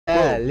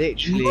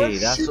literally,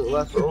 that's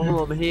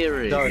all I'm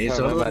hearing. It's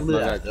all I'm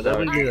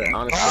hearing.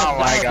 Oh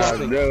my god,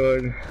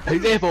 dude.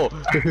 Careful!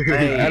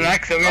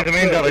 Alexa, وين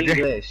زمان درجة؟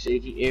 English,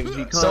 if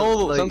you can't,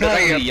 So sometimes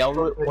when you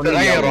yell,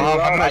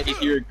 I can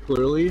hear it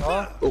clearly.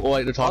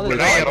 Like the top of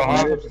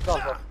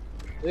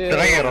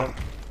تغيره.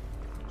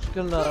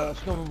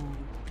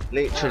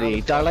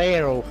 literally,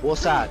 Dalero,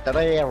 what's that?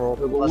 Dalero,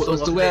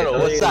 What's the word?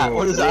 What's that?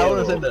 What is that? I want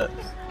to send it.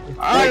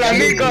 Hola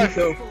amigos.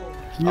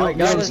 Alright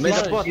guys, make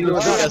the fuck you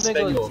look like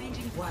Espanol.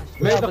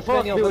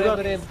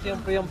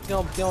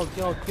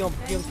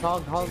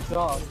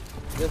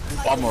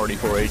 I'm already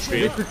 4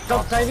 HP.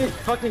 Stop Chinese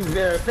fucking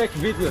fake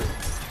videos.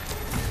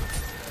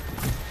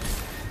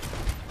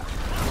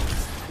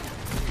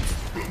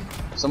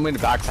 Somebody in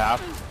the back tap.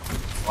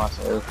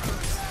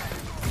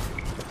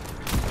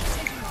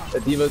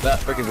 That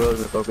freaking really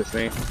gonna focus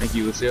me. Thank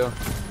you, Lucio.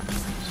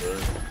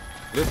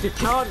 Lucio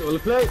Chan, will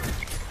play.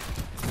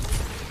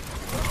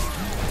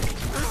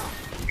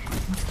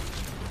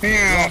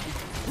 Yeah.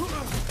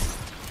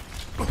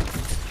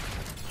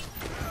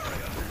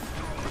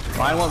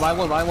 Mine one.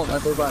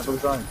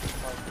 Focus on.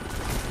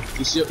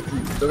 Lucio,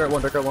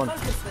 dark out one.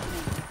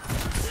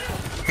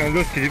 Can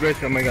lose to the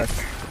oh my god.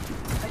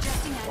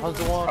 How's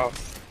the one? Oh,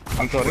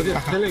 I'm sorry. What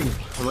is killing?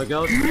 Oh my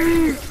god.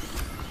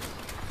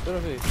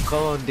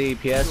 Come on,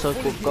 DPS, I'll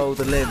go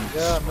the limb.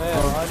 Yeah, man,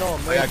 I know,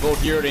 man. I got gold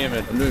here, damn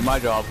it. I'm doing my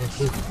job.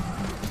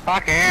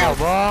 Fucking hell,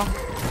 bro.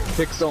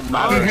 Picks don't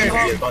matter.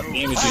 What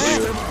damage you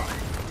do.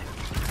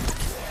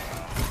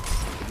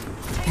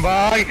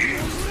 Bye.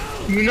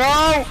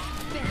 No.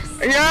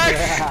 Yes.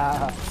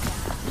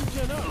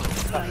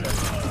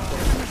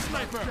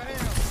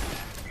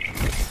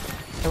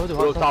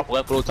 Throw top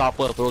left. Go.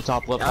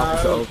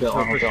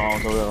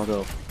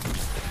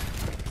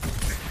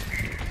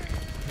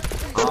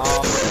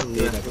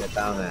 Get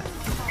down there.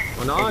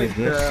 Nice.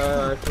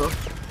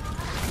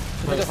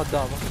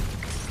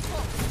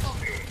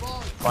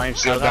 Fine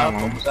shit down.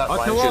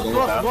 Okay,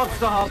 walk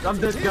the house. I'm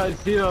dead, guys.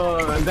 See you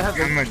in the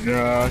heaven. محمد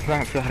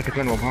سلاح في حركة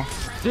وين وضعها؟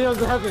 See you in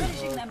the heaven.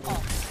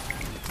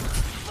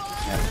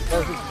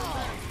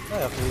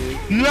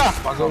 لا.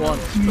 one.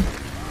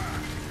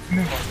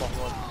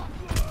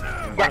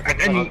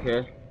 وقعت عني.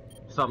 Okay.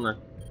 صرنا.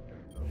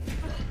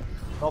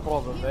 No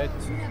problem,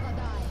 mate.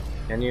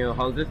 Can you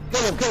hold it?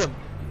 Kill him.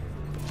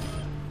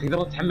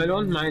 تقدروا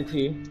تتحملون مع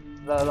انتي؟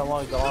 لا ما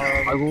اقدر.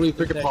 I really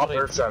freaking pop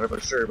her center for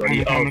sure,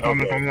 buddy. Come on,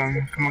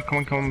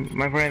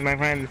 my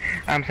friend.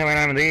 I'm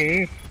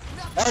 790.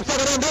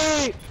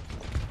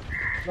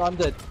 No, I'm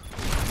dead.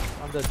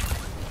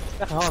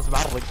 يا اخي هانز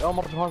معرق. اول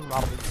مرة هانز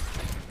معرق.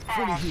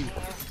 شو اللي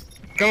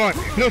Come on,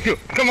 Lucio,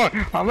 come on,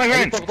 my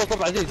friend.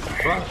 طب عزيز.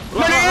 لا.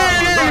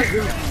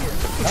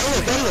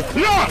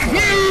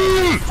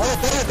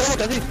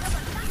 عزيز.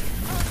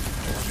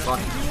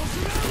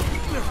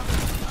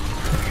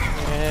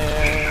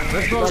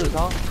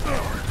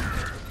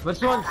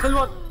 Which one? Still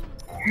one?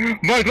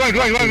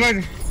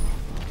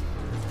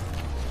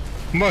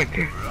 Boy.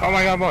 Oh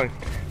my god, boy.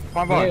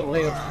 My boy.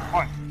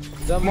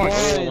 دم Boy.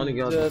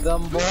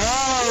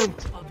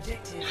 بوينت.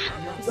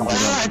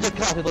 عندك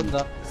واحد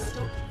ضدنا.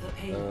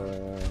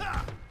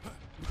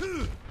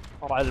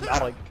 طلع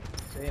المعرق.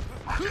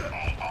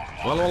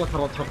 والله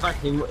ترى توقعت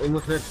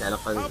يموت نفسي على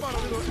الاقل.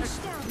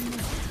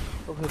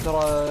 اوكي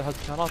ترى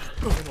هالكانات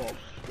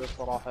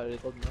الصراحة اللي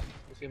ضدنا.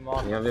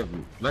 يا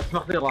بيبي بس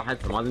ماخذين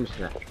راحتهم هذه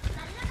المشكلة.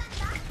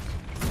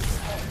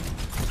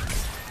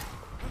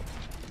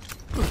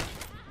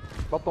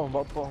 بطهم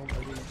هذا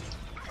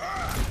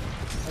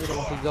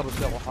ما تقدر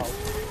تجرب حاول.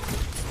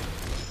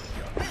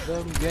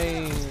 Them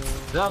game.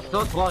 That's so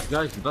close,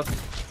 guys. But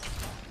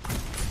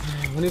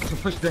we need to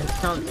push the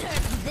count.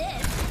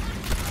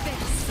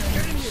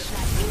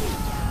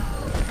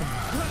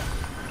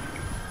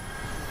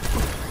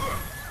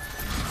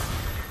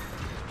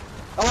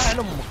 الله يعلم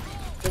امك.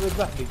 تبي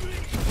تذبحني.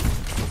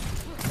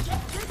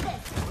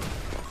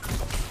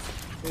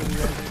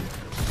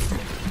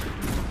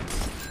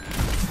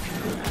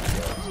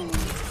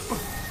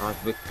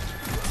 عاجبك.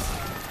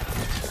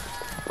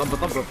 طب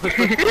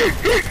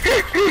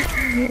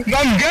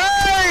Them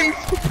games!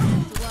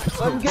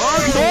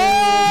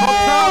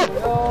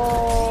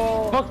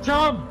 Fuck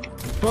jump!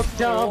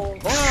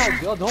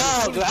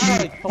 دواق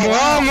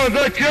محمد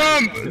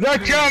ذا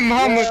كم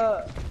محمد.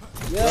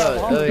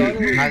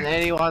 Can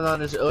anyone on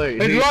this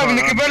الجواب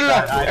اللي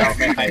قبله.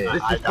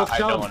 This is fuck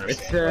jump.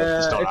 It's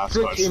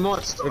switch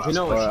emotes if you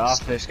know it.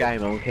 After this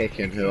game I'm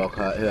kicking whoever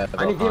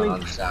can't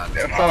understand.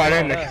 طلع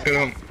علينا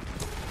شكلهم.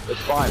 It's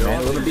fine, man.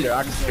 Let them be.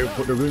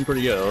 They're doing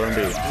pretty good. Let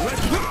them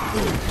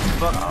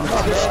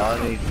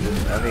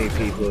I need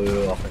people who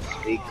I can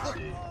speak to.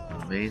 You know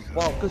what I mean?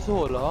 واو بكل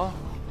سهولة ها.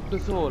 بكل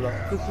سهولة.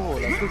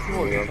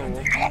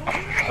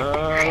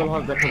 We'll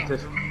have that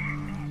contest.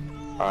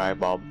 Alright,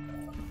 Bob.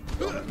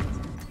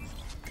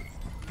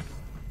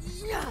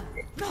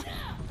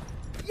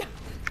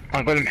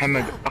 أقول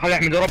محمد خلي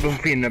أحمد ربهم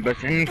فينا بس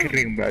إحنا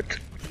نكريهم بعد.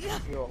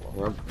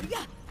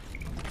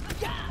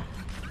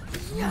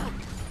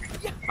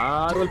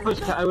 I will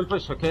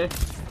push, okay?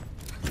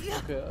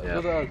 Okay,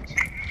 بدأت.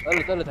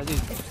 قلت عزيز.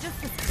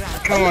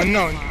 Come on,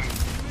 no.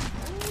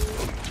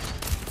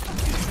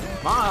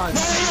 ما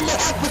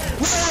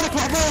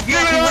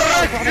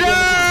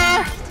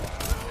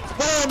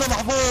وين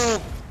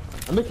محبوب؟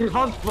 ميكي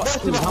خالص.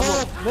 ميرسي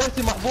محبوب،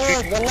 ميرسي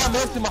محبوب، والله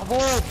ميرسي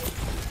محبوب.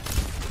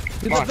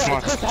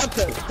 تخيل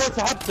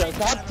سحبته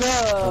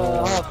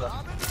هذا.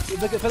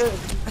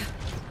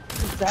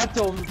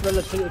 سحبته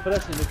وبلش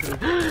فلاش الميكرو.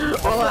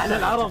 والله احنا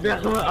العرب يا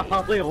اخي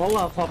اساطير،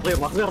 والله اساطير،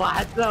 ماخذين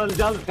راحتنا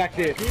والجالس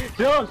ساكتين.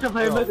 شوف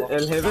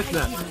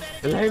هيبتنا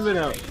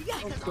الهيمنه.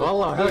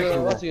 والله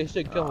راسي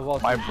يشق كفو.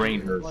 My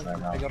brain hurts right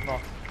now.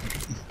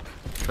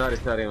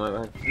 سوري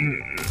ما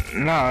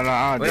لا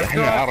عادي،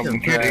 احنا عرب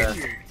نكري.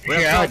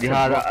 شيء عادي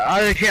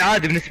هذا شيء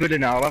عادي بالنسبة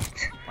لنا، عرفت؟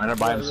 Miner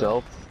by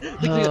himself.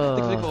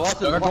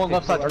 They're going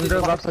left side,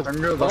 left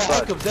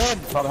side.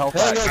 Top health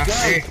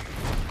back.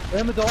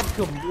 احمد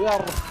ربكم يا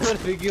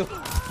رفيقي.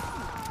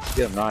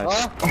 Yeah,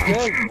 nice.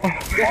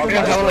 يا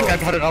اخي والله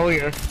كانت حركة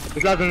قوية،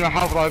 بس لازم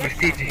نحافظ على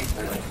برستيجي.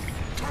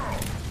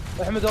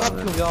 احمد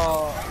ربكم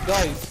يا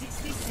جايز.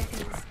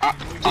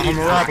 I'm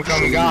a rapper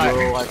coming guy.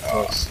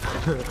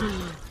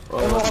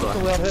 احمد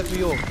ربكم يا هيت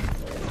يو.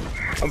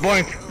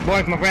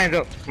 Point my friends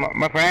up,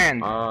 my friend.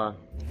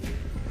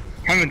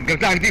 محمد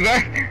قمت دي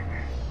بس.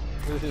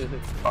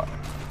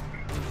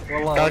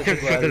 والله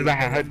شفت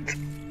تذبحها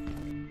هد.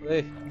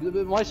 ايه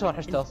ما يشوف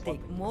حشته اصلا.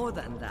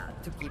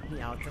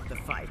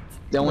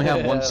 They only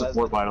have one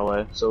support by the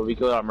way, so we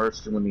could merge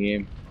to win the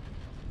game.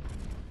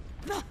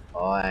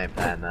 Oh, I ain't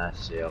playing that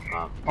shit,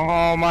 come.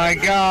 Oh my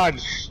god,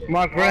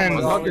 my friend.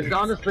 It's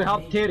honestly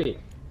hot kitty.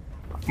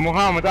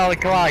 Muhammad Ali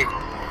Kalai,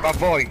 my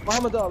boy.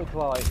 محمد علي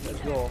كلاي،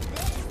 let's go.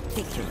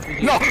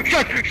 No,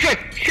 shit.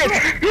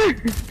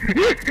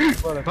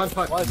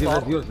 Fuck, you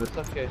use this.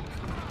 Okay.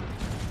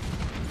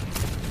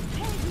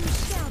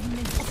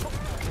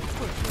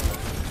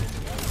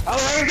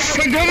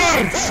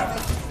 دمر.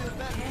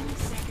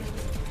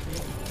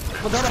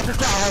 خذ هذا في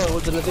الساعة هذا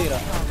ولد الذين.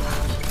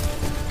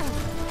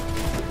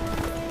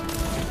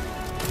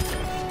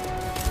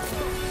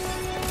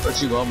 Where'd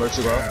she go?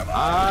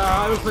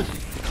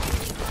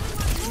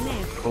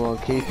 Come on,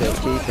 keep it.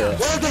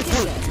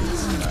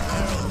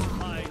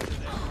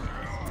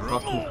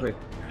 Fucking quick.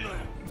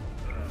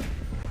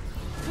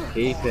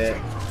 Keep it.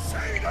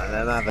 And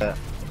then have it.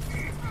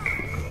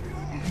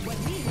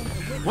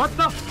 What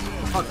the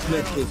fuck,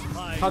 Messi?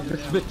 Fuck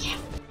this bitch.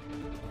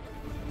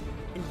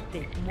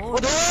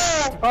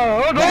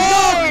 Oh no!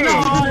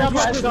 يا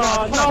بعدنا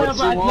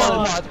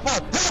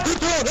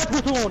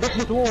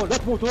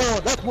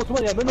لا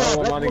تموتون يا منو.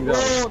 والله ما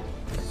نقدر.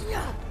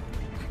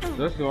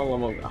 بس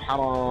والله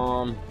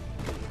حرام.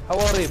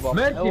 حواريبه.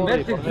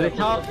 ميرسي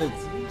ريتاردد.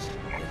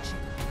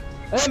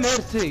 ايه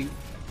ميرسي.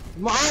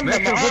 معانا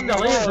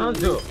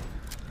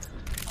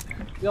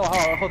يلا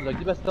ها خذ لك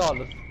بس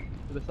ثالث.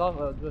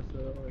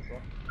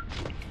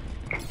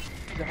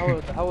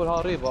 تحول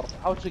ها ريبر،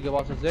 حاول تشقه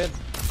باسه زين.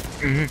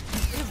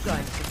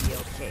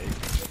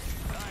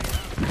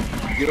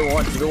 Give it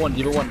one,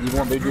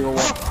 baby, give it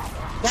one.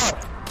 صار.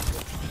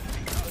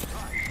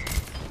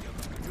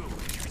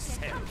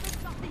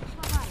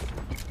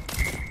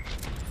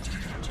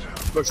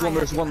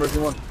 Mercy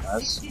one.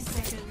 Nice.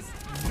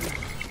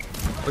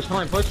 Push.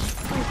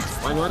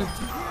 One.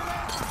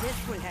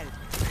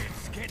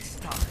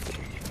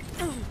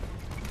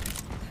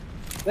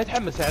 لا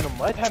يتحمس يا عين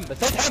امه، لا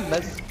يتحمس.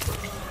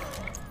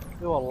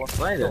 اي والله.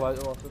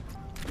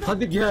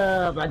 صدق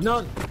يا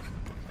بعدنان.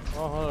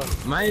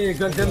 معي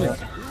جولد دمج.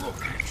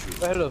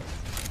 احلف.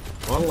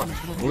 والله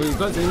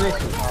وجولد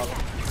انيشن.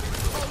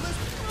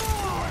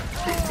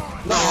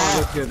 No,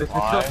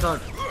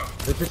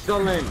 this is so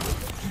lame.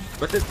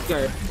 But it's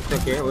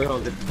okay, we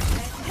hold it.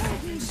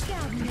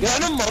 يا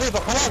عين امه ريبر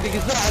خلاص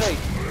يقزر علي.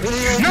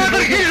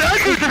 ناظر كذا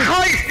انت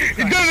خايف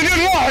قدام مليون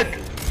واحد.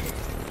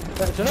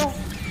 شنو؟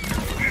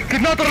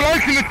 كنت ناطر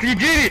الالتيميت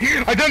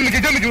يجيني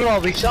ادمج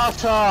وراضي.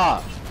 Shut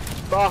up!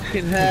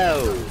 Fucking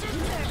hell!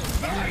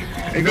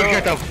 يقول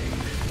كتب.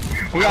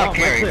 We are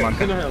carried, man.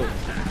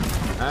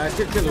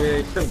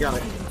 Still got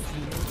it.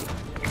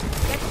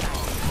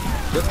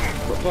 They're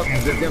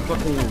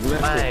fucking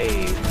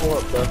Mate,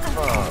 what the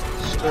fuck?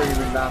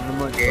 Screaming down the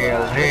monkey.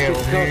 Hell.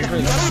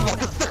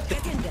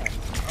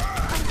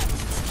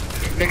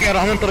 دقيقة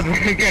راح ننطرد من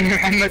المكان يا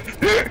محمد.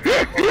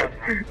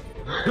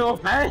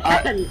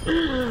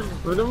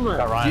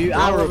 You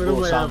Arab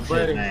or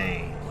something,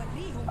 mate.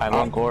 I'm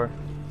on core.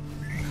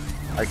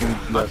 I can.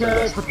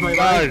 Okay, put my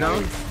light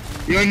down.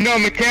 You're no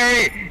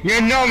military.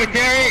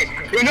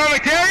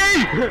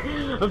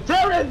 I'm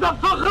Terry the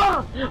fucker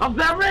of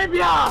the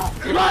Arabia.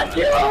 Fuck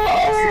you!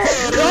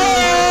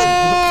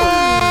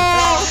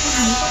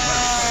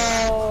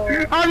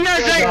 I'm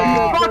nothing.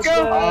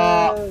 Fucker.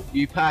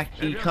 You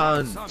packy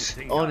cunt.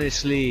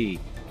 Honestly.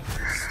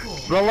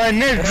 والله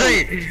نزي.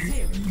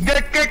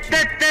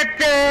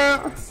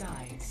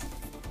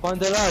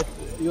 Find a life,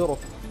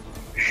 Europe.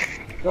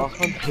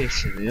 Fucking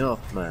pissing me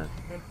off, man.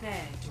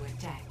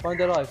 Find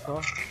a life,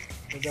 huh?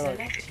 Find a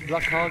life.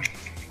 Black Hog,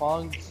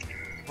 Fangs,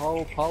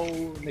 Pow,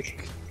 Nick.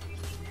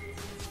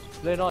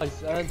 Play nice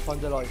and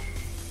find a life.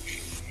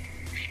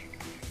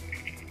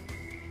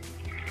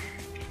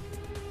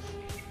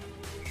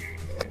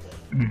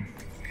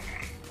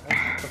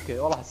 اوكي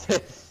والله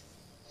حسيت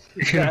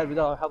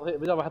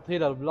بدل ما احط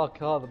هيلر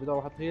البلاك هذا بدل ما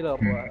احط هيلر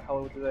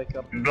احاول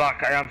اتذكر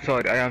بلاك I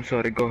am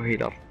sorry جو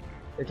هيلر.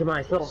 يا جماعه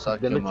يصير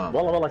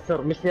والله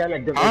يصير مش لي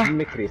انا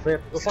مكري يصير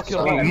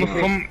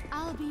مصم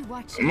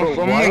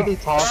Why are they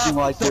talking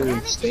like they're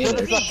in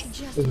Spanish?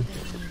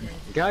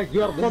 Guys,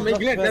 you are from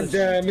England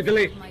and Middle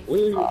East.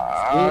 We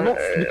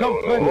must become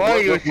friends. Why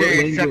you say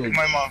Language. suck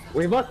my mom?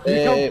 We must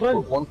become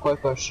friends. One quick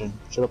question.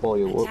 Shut up all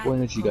you. What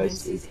language you guys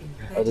speak?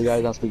 Are the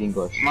guys not speak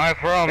English? My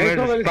from is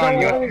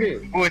Spanish.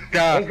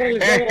 Puta.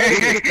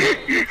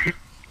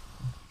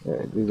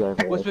 Yeah, these guys.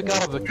 we speak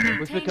Arabic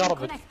we speak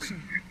Arabic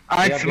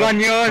And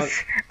Spanish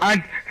and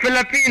Do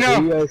Filipino.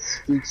 you guys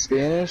speak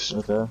Spanish?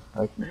 Okay,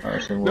 I can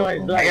understand No, what.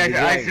 it's like- Yes,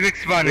 I speak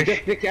We Spanish.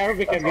 just speak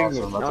Arabic and That's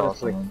English. awesome. That's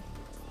Honestly,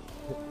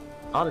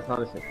 awesome.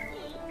 honestly.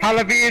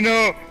 Jalapeno.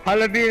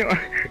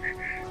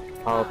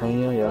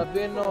 Jalapeno, yeah.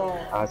 Filipino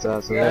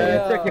That's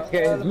Check it.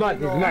 He's mad.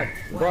 He's mad.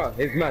 Bro,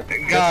 he's mad.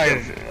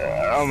 Guys,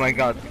 oh my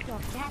god.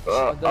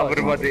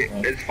 Everybody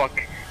is fuck.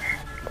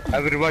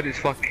 Everybody is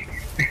fuck.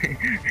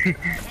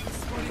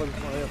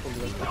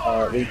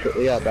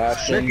 Yeah,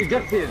 Bastion. Let's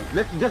just heal.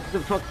 Let's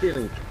just talk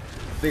healing.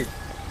 Please.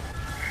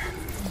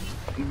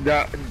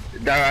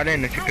 دعوا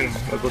علينا شكلهم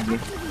أقول.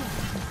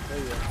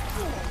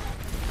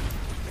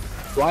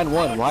 Ryan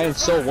won.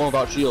 Ryan's so one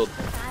without shield.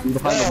 He's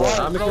behind the wall.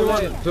 I'm still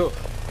one, two.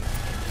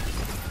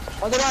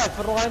 find the life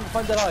for Ryan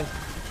find the life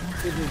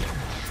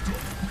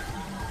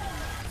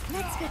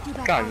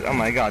Guys, oh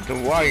my god,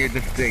 why are you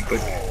this big?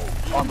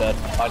 I'm dead.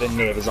 I didn't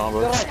need a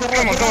zombie.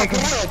 كراين يا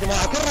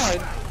جماعه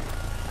كراين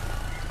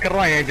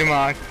كراين يا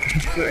جماعة.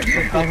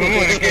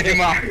 فهمونك يا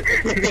جماعة.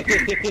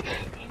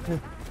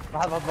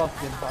 راح اضغط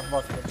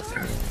باسكن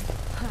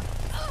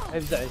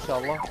افزع ان شاء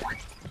الله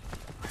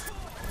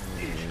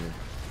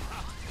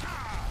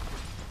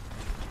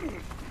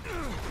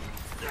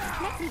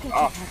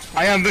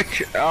I am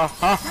bitch.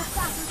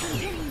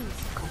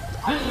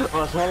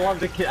 ما شاء الله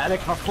عندك عليك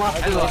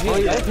حصلات حلوة.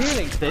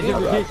 هيلينج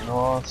تعجبني فيك.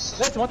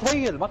 ليش ما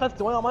تهيل ما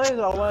تعرف ما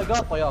يقدر ولا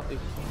قاطه يا اخي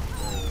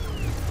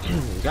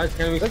Guys,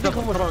 can we stop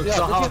throwing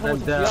so hard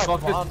and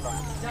focus?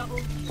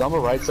 Down the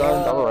right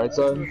side. Down the right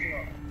side.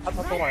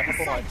 حط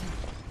راين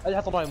اجي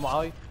حط راين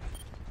معاي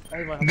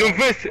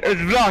Doomfist is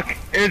black.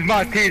 Is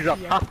my teaser.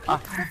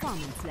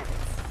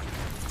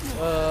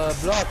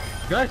 بلاك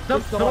Guys,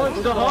 stop throwing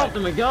so hard,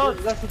 oh my god.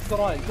 لا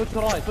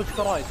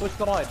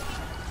سويتش راين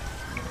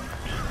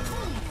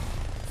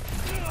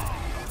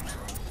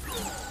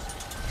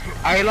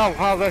I love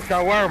how the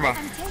shawarma.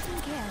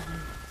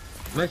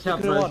 Nice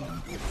job, man.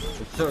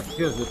 It's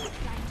useless.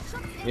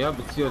 Yeah,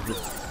 it's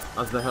useless.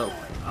 As the help.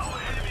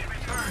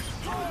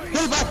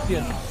 كل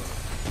باستيون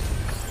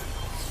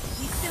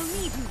We still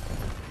need you.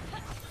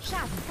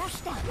 Schaden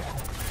verstärkt.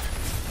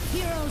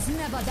 Heroes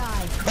never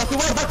die.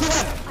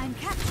 I'm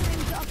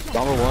capturing the objective.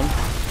 Down the one.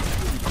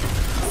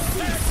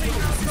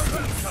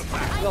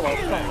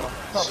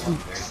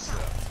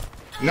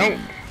 No.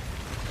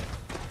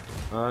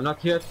 Not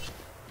yet.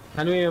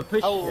 Can we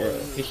push?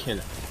 Fish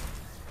هنا.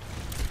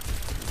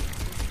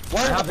 I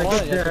have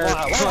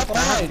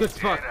a good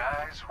spot.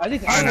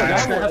 عليك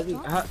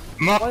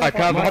مؤقت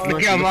هذا بحط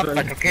لك اياه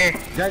مؤقت اوكي. Guys,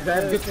 I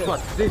have a good spot.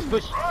 Please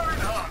push.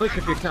 Push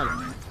if you can.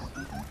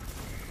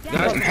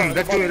 محمد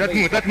لا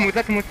تموت.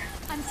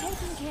 I'm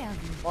taking care of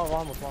you.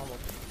 ما اموت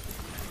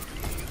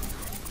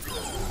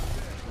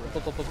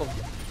طب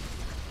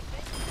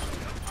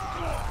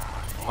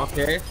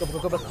Okay. طب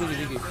بس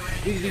دقيقة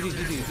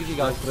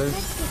Guys, please.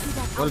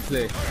 Well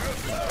played.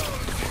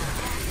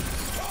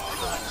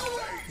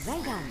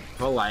 Well done.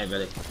 والله عيب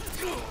عليك.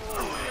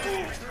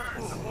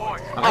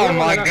 Oh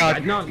my god.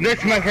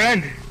 That's my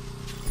friend.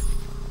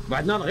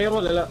 بعدنا نغير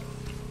ولا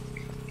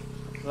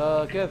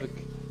لا؟ كيفك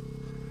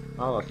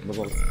خلاص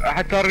بالضبط.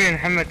 حتى وريني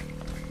محمد.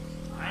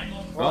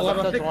 والله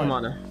بفتكهم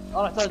انا.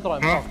 انا احتاج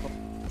راين ها؟ اخر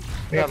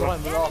يلا.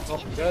 راين بالاخر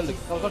قال لك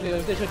ترى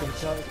فكري بدي اشوفك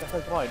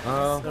تحتاج راين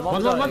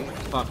والله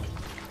fuck.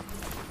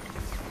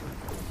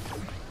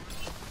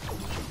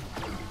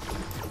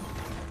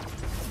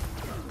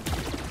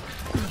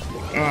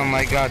 Oh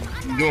my god.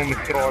 Doom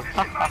scroll.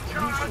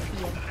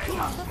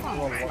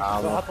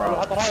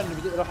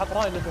 لو حط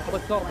راين لازم يحط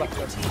الثور بحث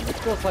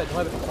الثور سايد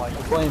ما يبي راين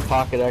Playing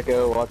pocket echo.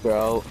 Watch her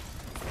out.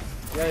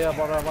 يا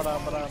برا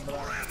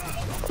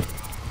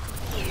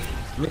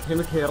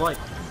مكي رايت.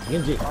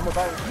 ينجي.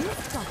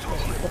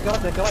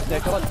 كرتني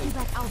Back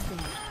out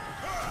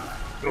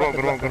there.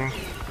 قرو.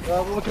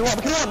 مكروان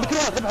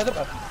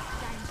ذبحه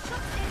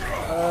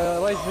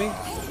رايز مين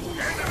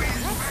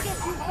Let's get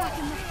you back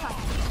in the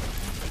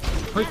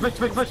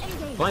fight. push.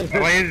 Fine.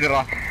 الله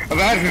يزرع.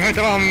 بعرف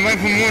الفترة ما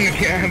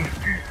يفهمونك يا أب.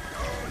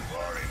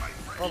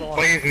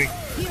 طيزني.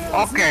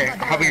 اوكي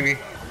حبيبي.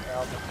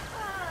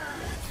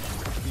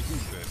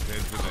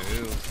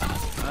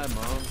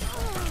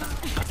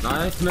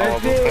 Nice,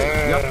 Messi.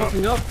 You're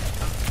fucking up.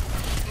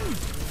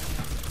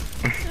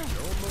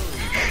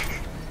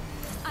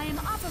 I am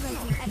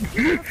operating at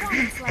peak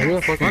performance Are you level. a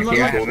fucking One,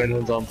 kid? one.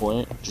 Everyone's on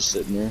point. Just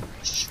sitting there.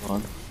 Just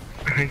fun.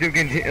 شوف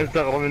كنت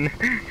استغرب منه.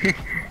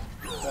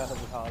 هذا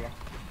الحالة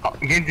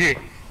جندي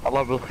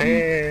الله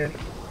بالخير.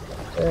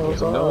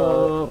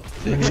 No.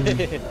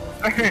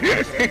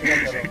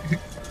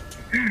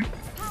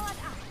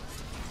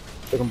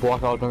 They can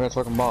block out, don't get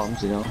fucking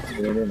bombs, you know?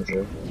 They're in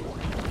here.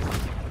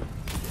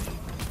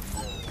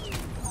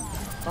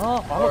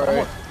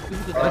 Alright.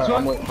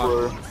 I'm waiting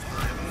for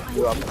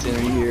your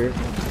opportunity here.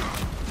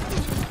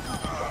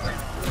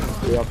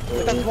 They got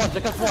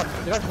one.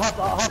 They got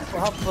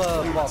half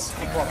block.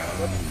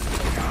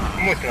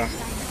 موتنا.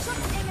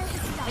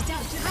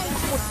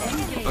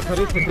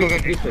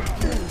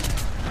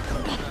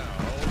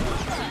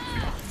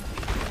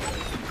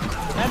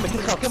 عمي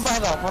كم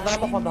هذا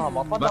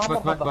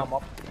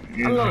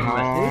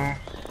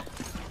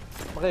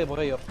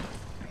بغير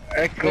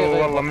اكو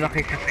والله من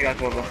اخي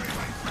شخصيات والله.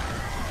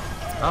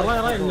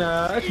 رين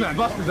اسمع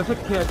باص بفك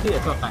تي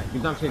اتوقع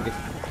قدام شنقك.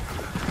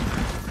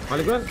 ما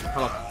يقول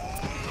خلاص.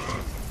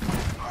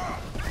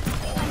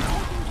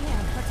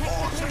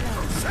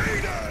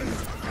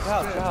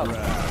 شهاب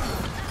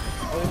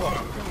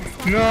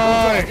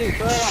نايس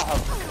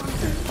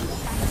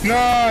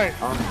نايس.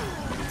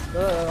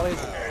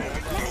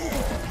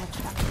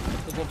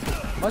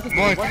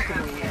 موت.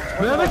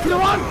 مشري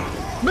وان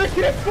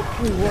مشري.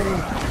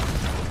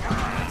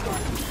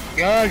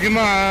 يا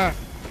جماعة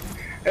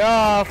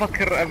يا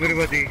فكر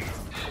everybody.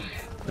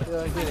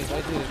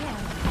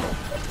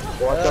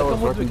 Watch out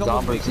for fucking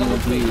zombies in the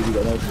trees, you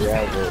got no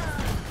reactor.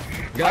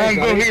 I am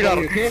go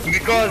healer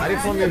because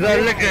the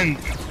legend.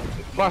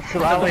 بس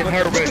الله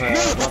يهربك.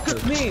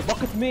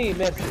 bucket me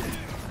ميرسي.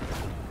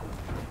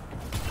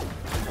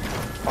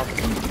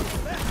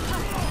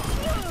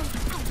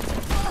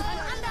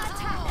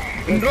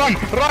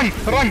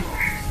 run.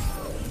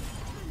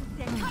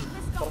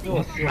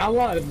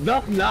 الله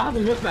الضغط لاحظ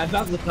المسمع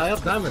الضغط بالطيار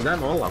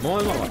دائما والله مو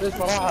والله. في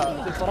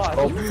صراحة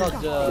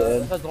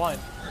نحتاج راين.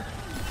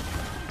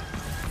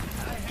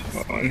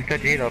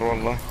 نحتاج هيلر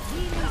والله.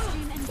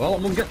 والله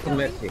مو مقصر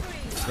ميرسي.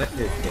 I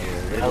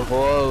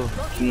love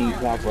being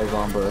attacked by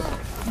zombies.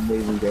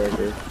 Amazing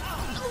character.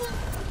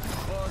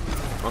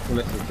 Uncle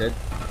Mexi dead.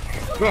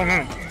 روح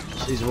نعم.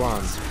 She's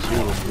one. She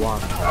was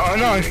one. Oh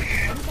nice.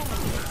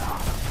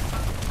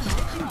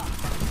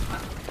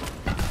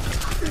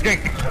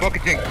 Jink.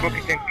 Bucket Jink.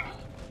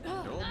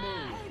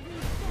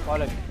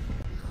 عليك.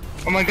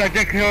 Oh my god,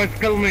 Jink, he wants to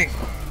kill me.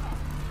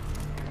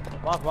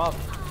 معك.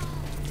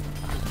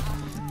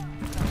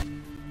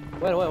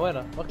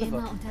 وينه؟ ما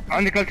اختفى.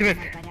 عندك التمت.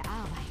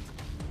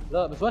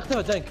 لا بس وين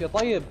اختفى جنك؟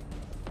 طيب.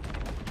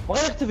 ما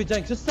غير يختفي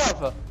جنك، شو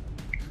السالفة؟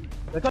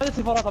 قاعد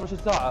يصير فرات قبل شو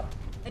ساعة.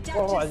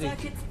 Adaptive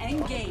circuits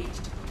engaged.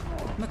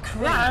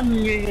 يا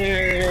عمي.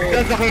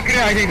 تنسخ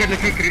الكري عشان يقول لك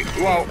فكري.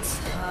 واو.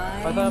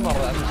 هذا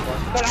مرة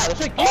كالعادة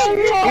شك.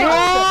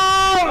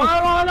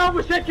 والله لا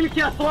بشكلك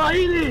يا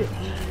اسرائيلي.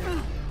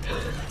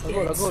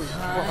 اقول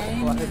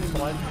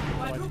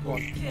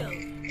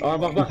You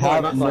have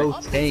no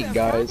tank,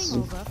 guys.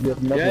 You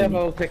have nothing. Yeah,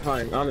 but we'll take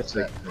mine,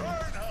 honestly.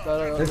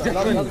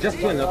 Just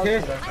win, okay?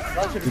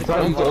 I'm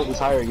trying to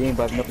retire a game,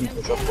 but I have nothing to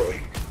push up for.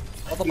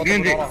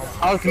 Gindi,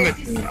 ultimate.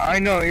 I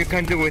know you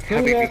can do it.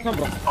 حبيبي.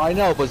 I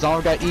know, but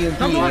Zombie got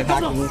EMP and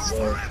hacking this,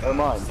 so never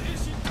mind.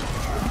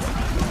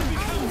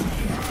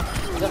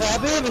 يا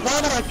حبيبي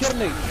ثاني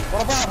فكرني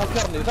ورباع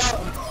فكرني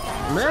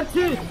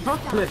ميرسي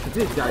fuck ميرسي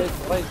please guys.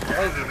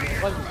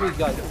 please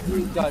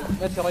guys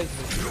ميرسي ريس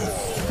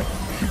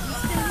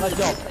نايس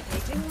جوب.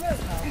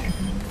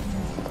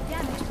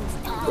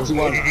 There's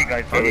one. GG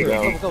guys. There we go.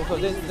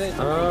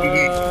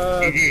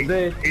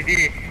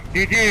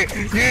 GG.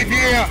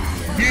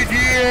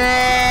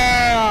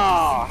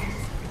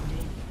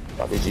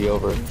 Got the G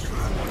over.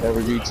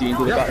 Never GT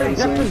into the button.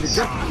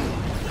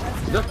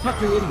 Just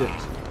fucking end it.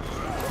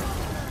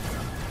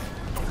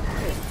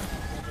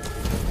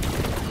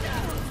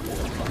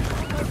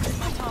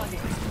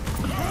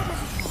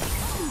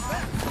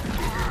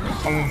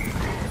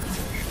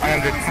 I am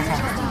dead.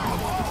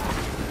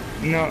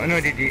 No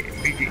GG.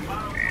 BG.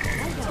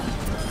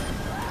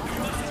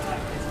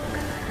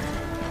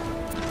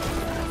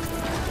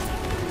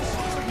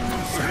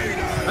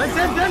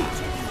 End.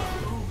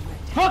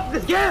 Fuck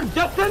this game!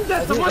 Just end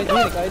it! Oh my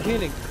god! I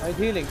need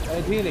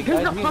healing.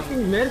 Give the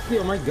fucking mercy,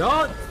 oh my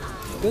god!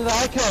 I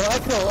kill.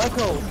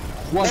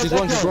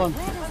 Just one.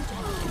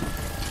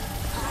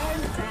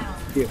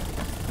 Here.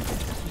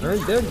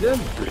 End.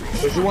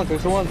 There's the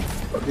one.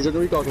 He's in the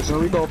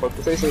recall, but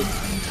stay safe.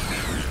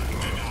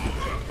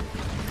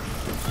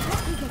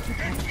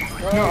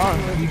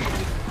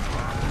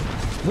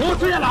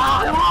 موتوا يا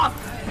العائرات!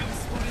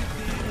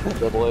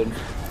 Double in.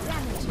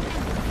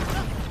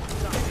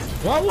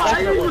 والله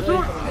اي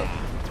موتوا!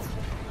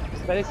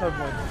 Space or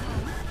point.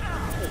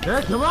 يا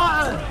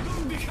جماعة!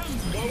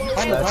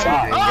 That's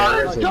shot.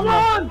 Come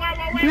on!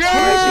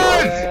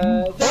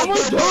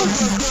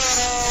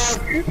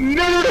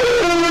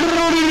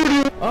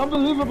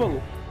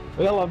 Unbelievable!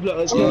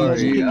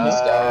 Sorry,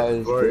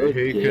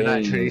 Who can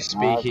actually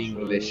speak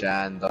English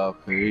and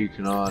who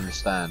can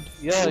understand?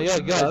 Yeah,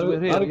 guys, we're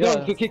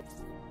here. Kick